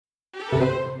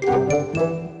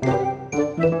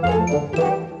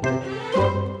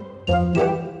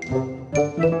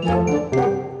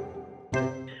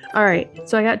All right.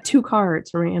 So I got 2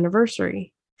 cards for my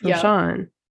anniversary from Yeah. Sean.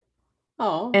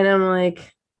 Oh. And I'm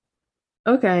like,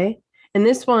 okay. And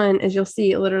this one, as you'll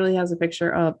see, it literally has a picture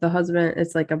of the husband.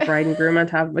 It's like a bride and groom on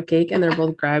top of a cake, and they're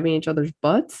both grabbing each other's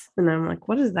butts. And I'm like,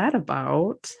 what is that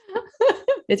about?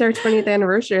 It's our 20th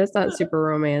anniversary. It's not super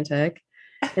romantic.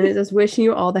 And it says, wishing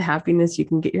you all the happiness you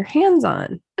can get your hands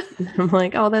on. And I'm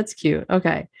like, oh, that's cute.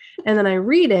 Okay. And then I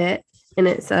read it and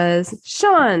it says,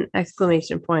 Sean,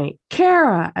 exclamation point,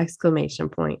 Kara, exclamation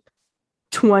point,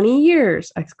 20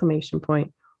 years, exclamation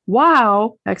point.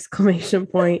 Wow, exclamation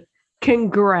point.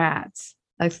 Congrats,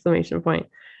 exclamation point.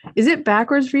 Is it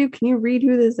backwards for you? Can you read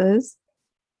who this is?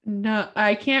 No,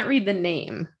 I can't read the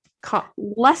name.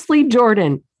 Leslie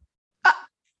Jordan.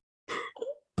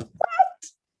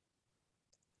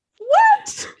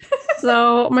 What?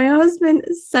 So my husband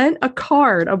sent a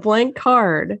card, a blank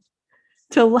card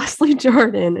to Leslie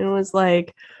Jordan and was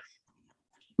like,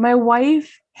 my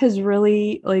wife has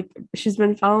really she's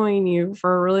been following you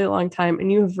for a really long time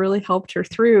and you have really helped her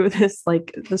through this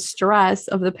the stress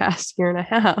of the past year and a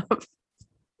half.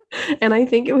 And I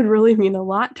think it would really mean a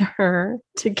lot to her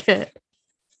to get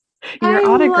your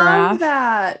autograph. Love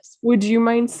that. Would you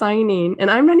mind signing?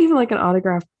 And I'm not even like an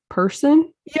autograph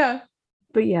person. Yeah.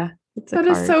 But yeah, it's a That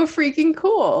card. is so freaking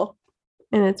cool.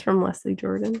 And it's from Leslie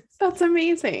Jordan. That's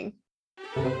amazing.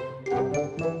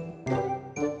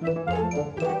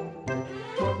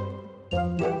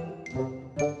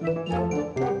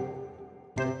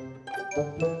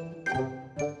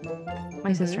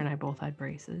 My sister and I both had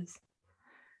braces.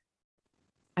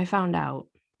 I found out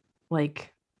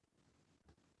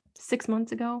 6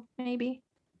 months ago, maybe,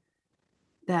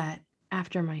 that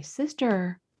after my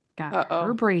sister got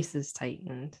her braces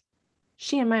tightened,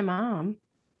 she and my mom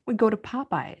would go to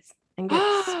Popeyes and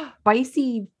get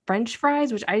spicy French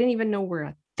fries, which I didn't even know were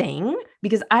a thing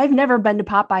because I've never been to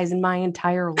Popeyes in my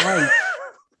entire life.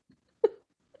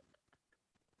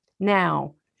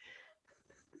 Now,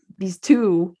 these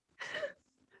two,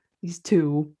 the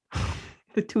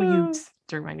two youths,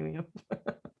 it's reminding me of.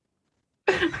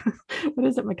 What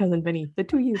is it, my cousin Vinny? The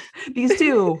 2 youths. These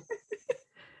two.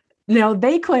 Now,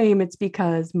 they claim it's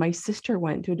because my sister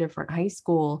went to a different high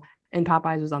school and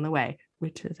Popeyes was on the way,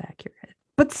 which is accurate.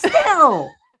 But still,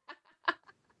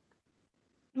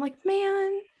 I'm like,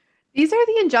 man. These are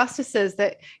the injustices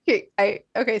that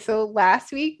so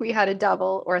last week we had a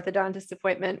double orthodontist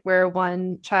appointment where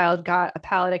one child got a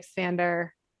palate expander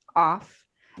off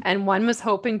and one was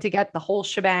hoping to get the whole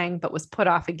shebang but was put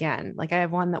off again. Like I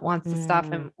have one that wants the stuff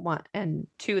and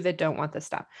 2 that don't want the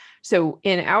stuff. So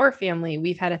in our family,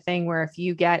 we've had a thing where if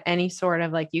you get any sort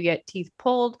of you get teeth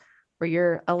pulled or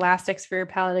your elastics for your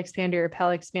palate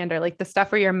expander, like the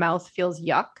stuff where your mouth feels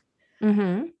yuck,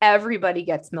 everybody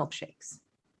gets milkshakes.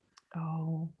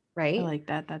 Oh, right. I like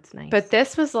that. That's nice. But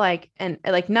this was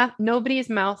nobody's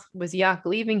mouth was yuck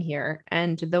leaving here.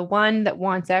 And the one that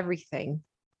wants everything,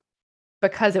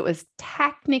 because it was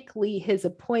technically his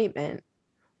appointment,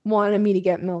 wanted me to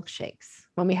get milkshakes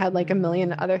when we had a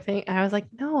million other things. And I was like,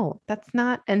 no, that's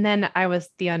not. And then I was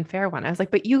the unfair one. I was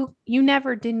like, but you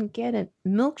never didn't get a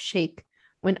milkshake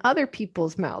when other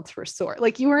people's mouths were sore.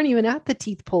 You weren't even at the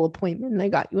teeth pull appointment and I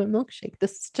got you a milkshake.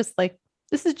 This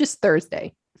is just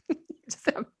Thursday.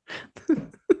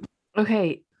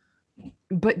 Okay,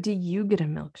 but do you get a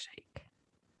milkshake?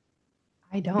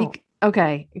 I don't.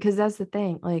 Okay, because that's the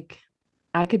thing.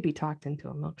 I could be talked into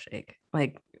a milkshake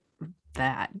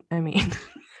that. I mean,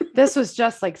 this was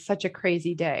just such a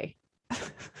crazy day.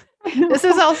 This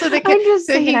is also the. I'm just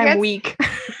saying I'm weak.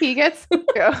 He gets.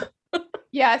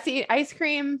 Yeah. See, ice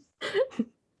cream.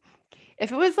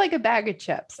 If it was a bag of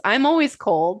chips, I'm always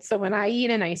cold. So when I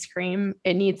eat an ice cream,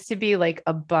 it needs to be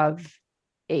above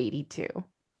 82.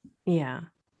 Yeah.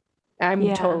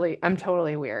 I'm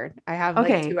totally weird. I have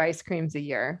 2 ice creams a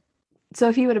year. So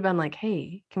if he would have been like,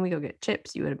 hey, can we go get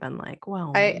chips? You would have been like,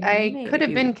 well, I could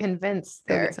have been convinced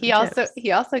there. He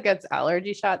also gets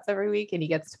allergy shots every week and he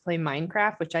gets to play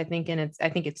Minecraft, which I think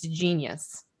it's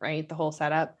genius, right? The whole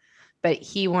setup. But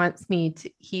he wants me to,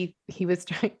 he was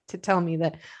trying to tell me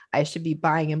that I should be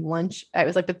buying him lunch. I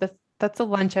was like, but that's a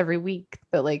lunch every week,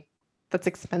 but that's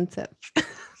expensive.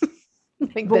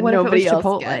 But what nobody else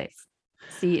Chipotle? Gets.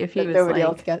 See, if he was nobody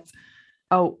else gets.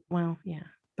 Oh, well, yeah.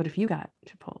 But if you got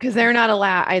Chipotle. Because they're not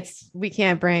allowed. We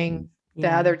can't bring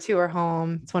the other 2 are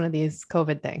home. It's one of these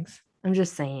COVID things. I'm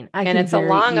just saying. And it's a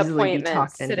long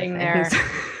appointment sitting there.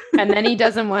 And then he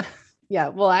doesn't want. Yeah,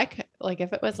 well,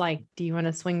 if it was do you want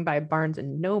to swing by Barnes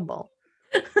and Noble?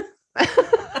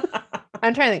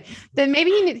 I'm trying to think. Then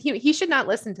maybe he should not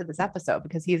listen to this episode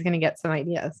because he's going to get some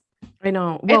ideas. I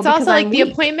know. Well, it's also like I'm the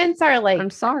weak. appointments are like. I'm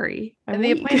sorry.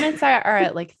 The appointments are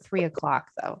at like 3:00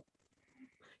 though.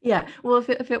 Yeah. Well,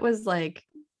 if it was like,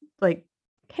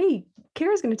 hey,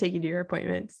 Kara's gonna take you to your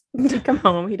appointments. He'd come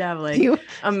home. He'd have like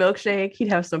a milkshake. He'd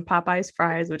have some Popeyes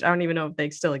fries, which I don't even know if they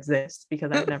still exist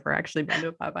because I've never actually been to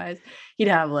a Popeyes. He'd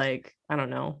have like, I don't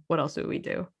know, what else would we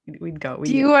do? We'd go.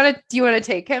 Do you want to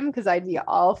take him? Because I'd be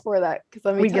all for that. Because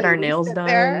let me get our nails done.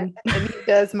 There and he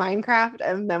does Minecraft,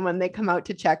 and then when they come out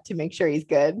to check to make sure he's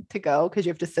good to go, because you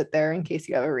have to sit there in case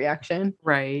you have a reaction.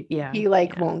 Right. Yeah. He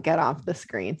won't get off the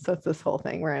screen. So it's this whole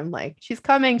thing where I'm like, she's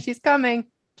coming.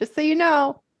 Just so you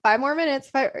know. 5 more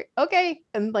minutes. Okay.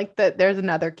 And like there's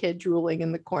another kid drooling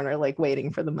in the corner, like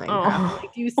waiting for the Minecraft.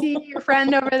 Like, do you see your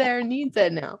friend over there needs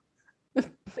it now?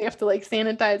 They have to like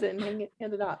sanitize it and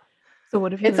hand it off. So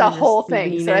what if it's a whole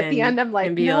thing? So at the end, I'm like,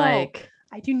 and be like,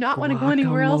 I do not want to go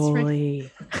anywhere else.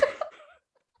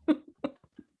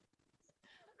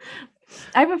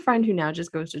 I have a friend who now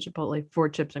just goes to Chipotle for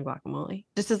chips and guacamole,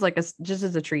 just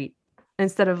as a treat.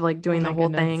 Instead of like doing the whole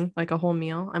thing, like a whole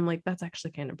meal. I'm like, that's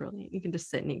actually kind of brilliant. You can just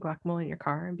sit and eat guacamole in your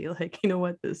car and be like, you know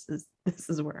what, this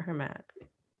is where I'm at.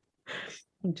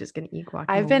 I'm just gonna eat guacamole.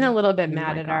 I've been a little bit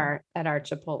mad at our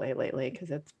Chipotle lately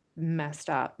because it's messed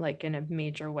up like in a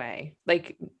major way.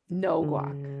 Like no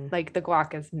guac. Like the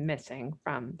guac is missing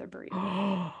from the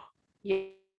burrito.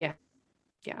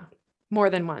 Yeah.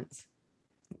 More than once.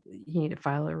 You need to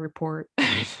file a report.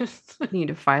 You need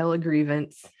to file a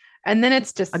grievance. And then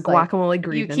it's just a guacamole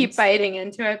grievance. You keep biting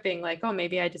into it, being like, oh,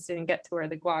 maybe I just didn't get to where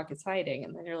the guac is hiding.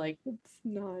 And then you're like, it's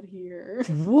not here.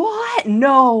 What?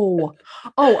 No.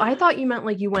 Oh, I thought you meant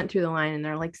like you went through the line and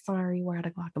they're like, sorry, we're out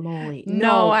of guacamole.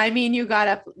 No, I mean, you got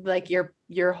up like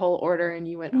your whole order and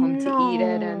you went home to eat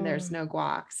it and there's no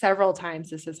guac. Several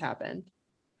times this has happened.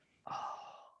 Oh,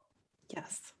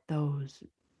 yes. Those.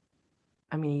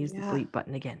 I'm going to use the bleep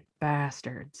button again.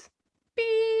 Bastards.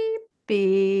 Beep,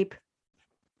 beep.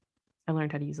 I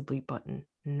learned how to use a bleep button.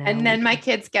 And then my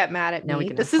kids get mad at me.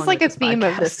 This is like a theme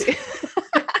of this.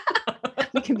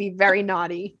 We can be very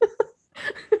naughty.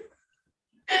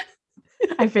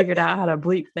 I figured out how to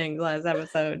bleep things last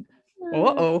episode.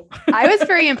 Uh-oh. I was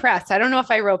very impressed. I don't know if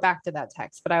I wrote back to that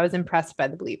text, but I was impressed by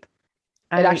the bleep.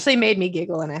 It actually made me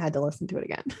giggle and I had to listen to it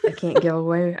again. I can't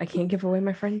give away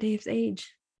my friend Dave's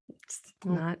age. It's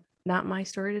not my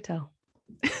story to tell.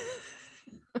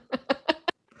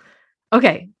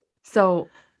 Okay. So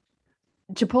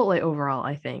Chipotle overall,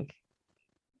 I think,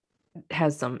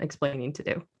 has some explaining to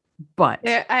do. But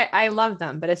I love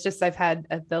them, but it's just I've had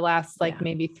the last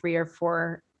maybe 3 or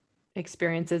 4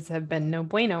 experiences have been no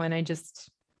bueno, and I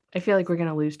feel like we're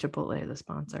gonna lose Chipotle as a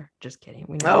sponsor. Just kidding.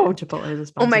 We know Chipotle as a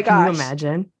sponsor. Oh my gosh! Can you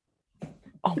imagine?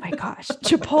 Oh my gosh,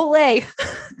 Chipotle!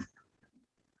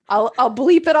 I'll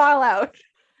bleep it all out.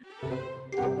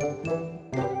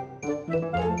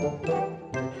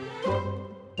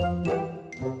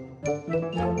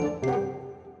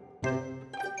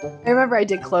 I remember I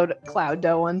did cloud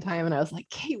dough one time and I was like,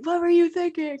 Kate, what were you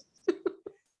thinking?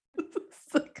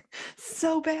 It's like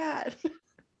so bad.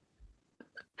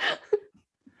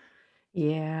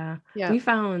 Yeah. We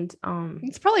found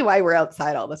it's probably why we're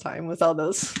outside all the time with all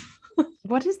those.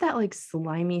 What is that like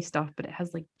slimy stuff, but it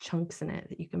has like chunks in it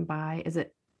that you can buy?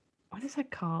 What is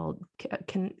that called?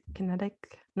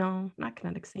 Kinetic? No, not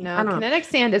kinetic sand. No, kinetic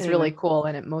sand is really cool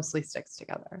and it mostly sticks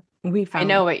together. I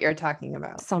know what you're talking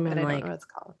about. Some but in I like don't know what it's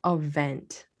called. a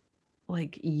vent,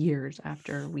 like years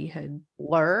after we had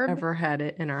ever had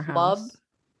it in our house.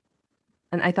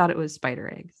 And I thought it was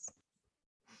spider eggs.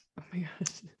 Oh my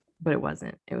gosh. But it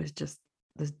wasn't. It was just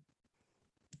this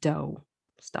dough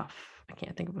stuff. I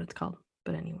can't think of what it's called.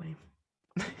 But anyway.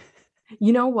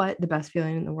 You know what the best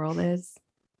feeling in the world is?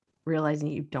 Realizing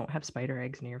you don't have spider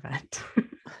eggs in your vent.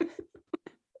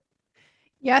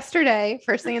 Yesterday,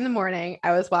 first thing in the morning,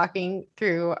 I was walking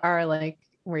through our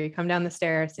where you come down the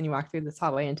stairs and you walk through this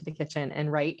hallway into the kitchen,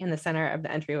 and right in the center of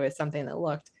the entryway was something that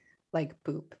looked like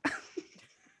poop.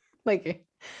 Like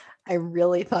I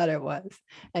really thought it was.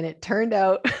 And it turned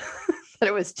out that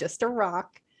it was just a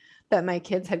rock that my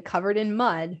kids had covered in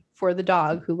mud for the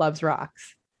dog who loves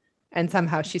rocks. And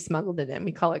somehow she smuggled it in.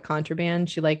 We call it contraband.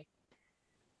 She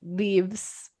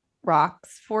leaves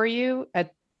rocks for you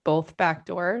at both back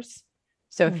doors.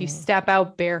 So if you step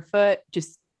out barefoot,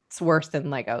 it's worse than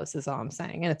Legos is all I'm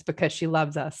saying. And it's because she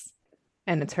loves us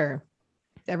and it's her.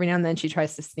 Every now and then she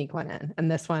tries to sneak one in, and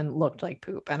this one looked like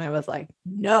poop. And I was like,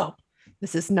 no,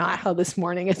 this is not how this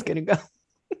morning is going to go.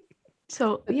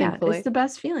 So yeah, thankfully, it's the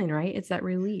best feeling, right? It's that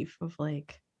relief of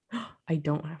I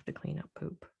don't have to clean up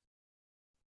poop.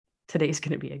 today's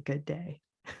going to be a good day.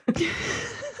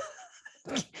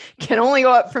 Can only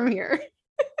go up from here.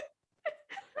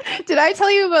 Did I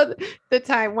tell you about the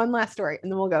time? One last story,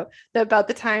 and then we'll go about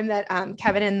the time that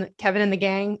Kevin and the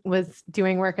gang was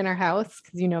doing work in our house,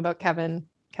 because you know about Kevin's.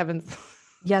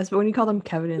 Yes, but when you call them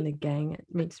Kevin and the gang, it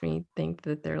makes me think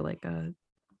that they're like a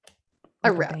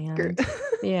rap band. group.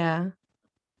 Yeah.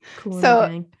 Cool.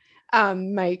 So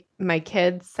my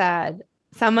kids said,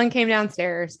 someone came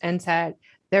downstairs and said,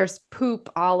 there's poop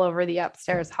all over the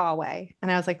upstairs hallway.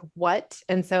 And I was like, what?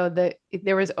 And so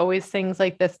there was always things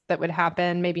like this that would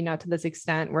happen, maybe not to this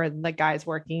extent, where the guys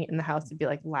working in the house would be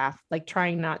like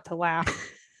trying not to laugh.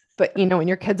 But you know, when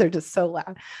your kids are just so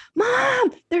loud,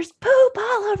 Mom, there's poop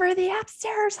all over the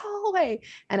upstairs hallway.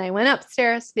 And I went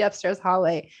upstairs to the upstairs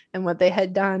hallway, and what they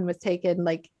had done was taken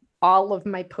like all of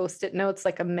my Post-it notes,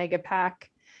 like a mega pack,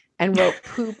 and wrote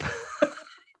poop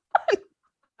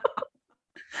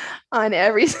on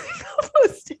every single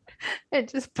Post-it and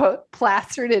just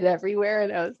plastered it everywhere.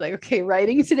 And I was like, okay,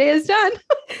 writing today is done.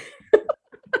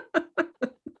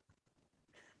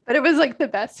 But it was like the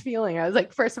best feeling. I was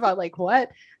like, first of all, like, what?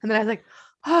 And then I was like,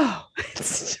 oh,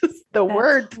 it's just the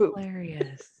word poop.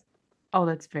 Hilarious. Oh,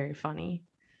 that's very funny.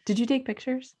 Did you take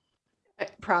pictures?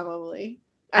 Probably.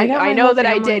 I know that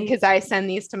I did, because I send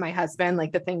these to my husband,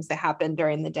 like the things that happened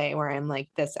during the day where I'm like,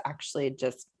 this actually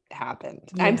just happened.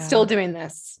 Yeah. I'm still doing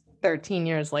this 13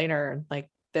 years later. Like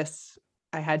this,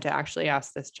 I had to actually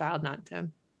ask this child not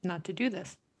to do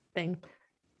this thing.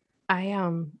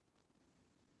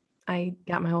 I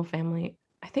got my whole family.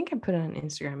 I think I put it on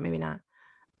Instagram, maybe not,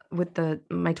 with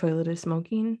my toilet is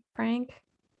smoking prank.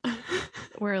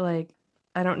 Where like,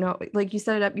 I don't know, like you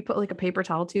set it up, you put like a paper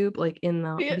towel tube like in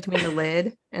between the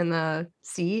lid and the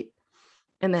seat,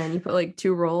 and then you put like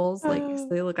 2 rolls, like so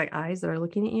they look like eyes that are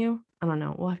looking at you. I don't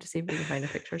know. We'll have to see if we can find a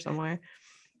picture somewhere.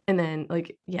 And then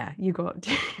like, yeah, you go up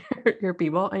to your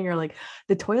people and you're like,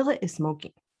 the toilet is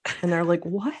smoking. And they're like,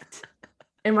 what?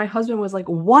 And my husband was like,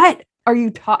 what are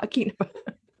you talking about?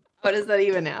 How does that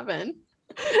even happen?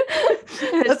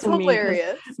 That's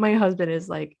hilarious. My husband is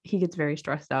like, he gets very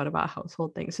stressed out about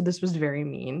household things. So this was very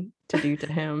mean to do to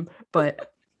him.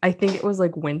 But I think it was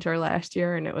like winter last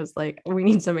year, and it was like, we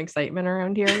need some excitement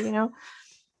around here, you know?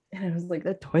 And I was like,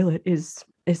 the toilet is,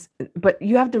 but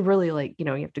you have to really like, you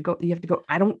have to go.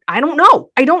 I don't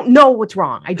know what's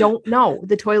wrong. I don't know.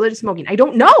 The toilet is smoking. I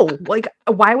don't know. Like,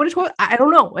 why would a toilet? I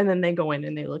don't know. And then they go in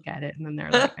and they look at it, and then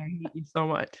they're like, I hate you so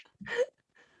much.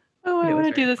 Oh, I want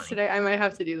to do this today. I might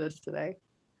have to do this today.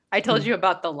 I told you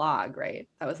about the log, right?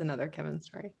 That was another Kevin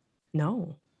story.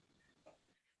 No.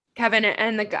 Kevin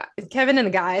and the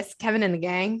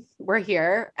gang were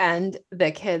here, and the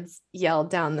kids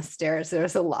yelled down the stairs,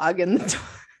 there's a log in the toilet.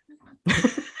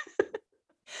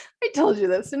 I told you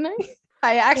this, didn't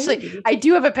I? I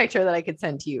do have a picture that I could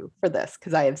send to you for this,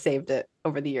 because I have saved it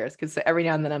over the years, because every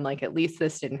now and then I'm like, at least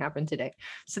this didn't happen today.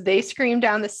 So they screamed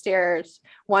down the stairs.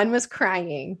 One was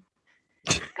crying,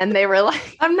 and they were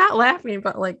like, I'm not laughing,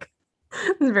 but like,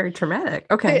 it was very traumatic.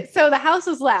 Okay. So the house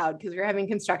was loud because we were having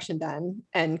construction done,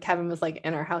 and Kevin was like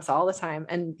in our house all the time,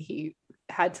 and he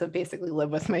had to basically live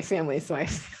with my family. So I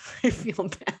feel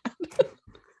bad.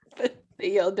 But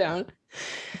they yelled down,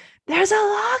 there's a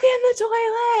log in the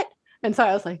toilet. And so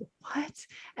I was like, what?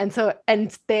 And so,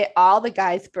 all the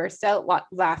guys burst out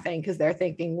laughing, because they're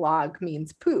thinking log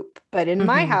means poop. But in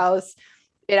my house,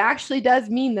 it actually does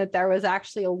mean that there was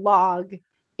actually a log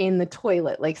in the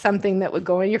toilet, like something that would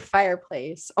go in your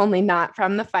fireplace, only not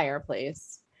from the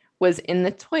fireplace, was in the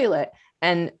toilet.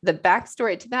 And the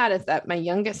backstory to that is that my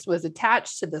youngest was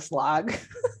attached to this log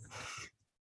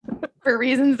for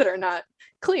reasons that are not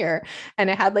clear.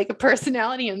 And it had like a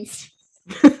personality, and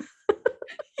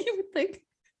he would like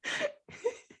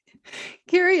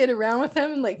carry it around with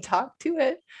him and like talk to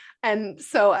it. And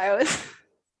so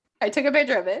I took a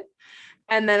picture of it,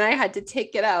 and then I had to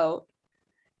take it out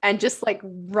and just like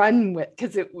run with,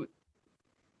 because it was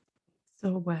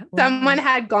so wet. Someone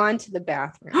had gone to the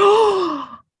bathroom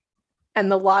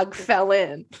and the log fell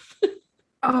in.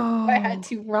 Oh. I had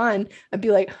to run and be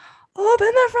like, open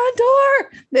the front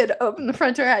door. They'd open the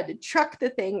front door. I had to truck the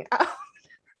thing out.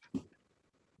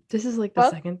 This is like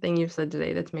the second thing you've said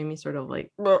today that's made me sort of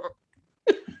like, and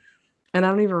I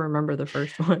don't even remember the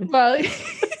first one. Well,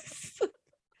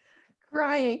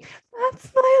 crying,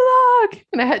 that's my log.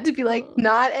 And I had to be like,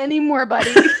 not anymore, buddy.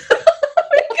 We're gonna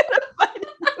find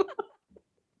out.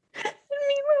 And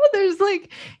meanwhile, there's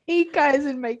like 8 guys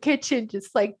in my kitchen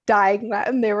just like dying.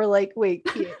 And they were like, wait,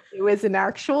 it was an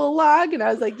actual log? And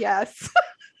I was like, yes.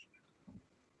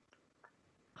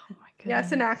 Oh my goodness.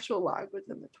 Yes, an actual log was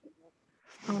in the toilet.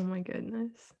 Oh my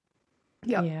goodness.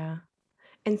 Yep. Yeah.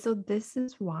 And so this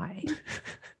is why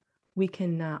we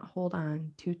cannot hold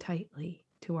on too tightly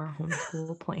to our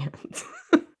homeschool plans.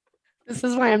 This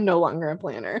is why I'm no longer a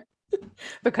planner.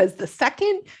 Because the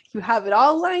second you have it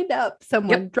all lined up,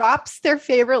 someone drops their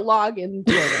favorite login.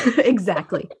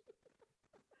 Exactly.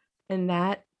 And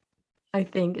that, I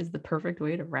think, is the perfect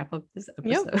way to wrap up this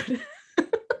episode.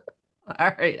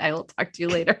 All right. I will talk to you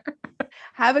later.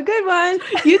 Have a good one.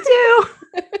 You too.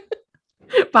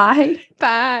 Bye.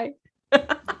 Bye.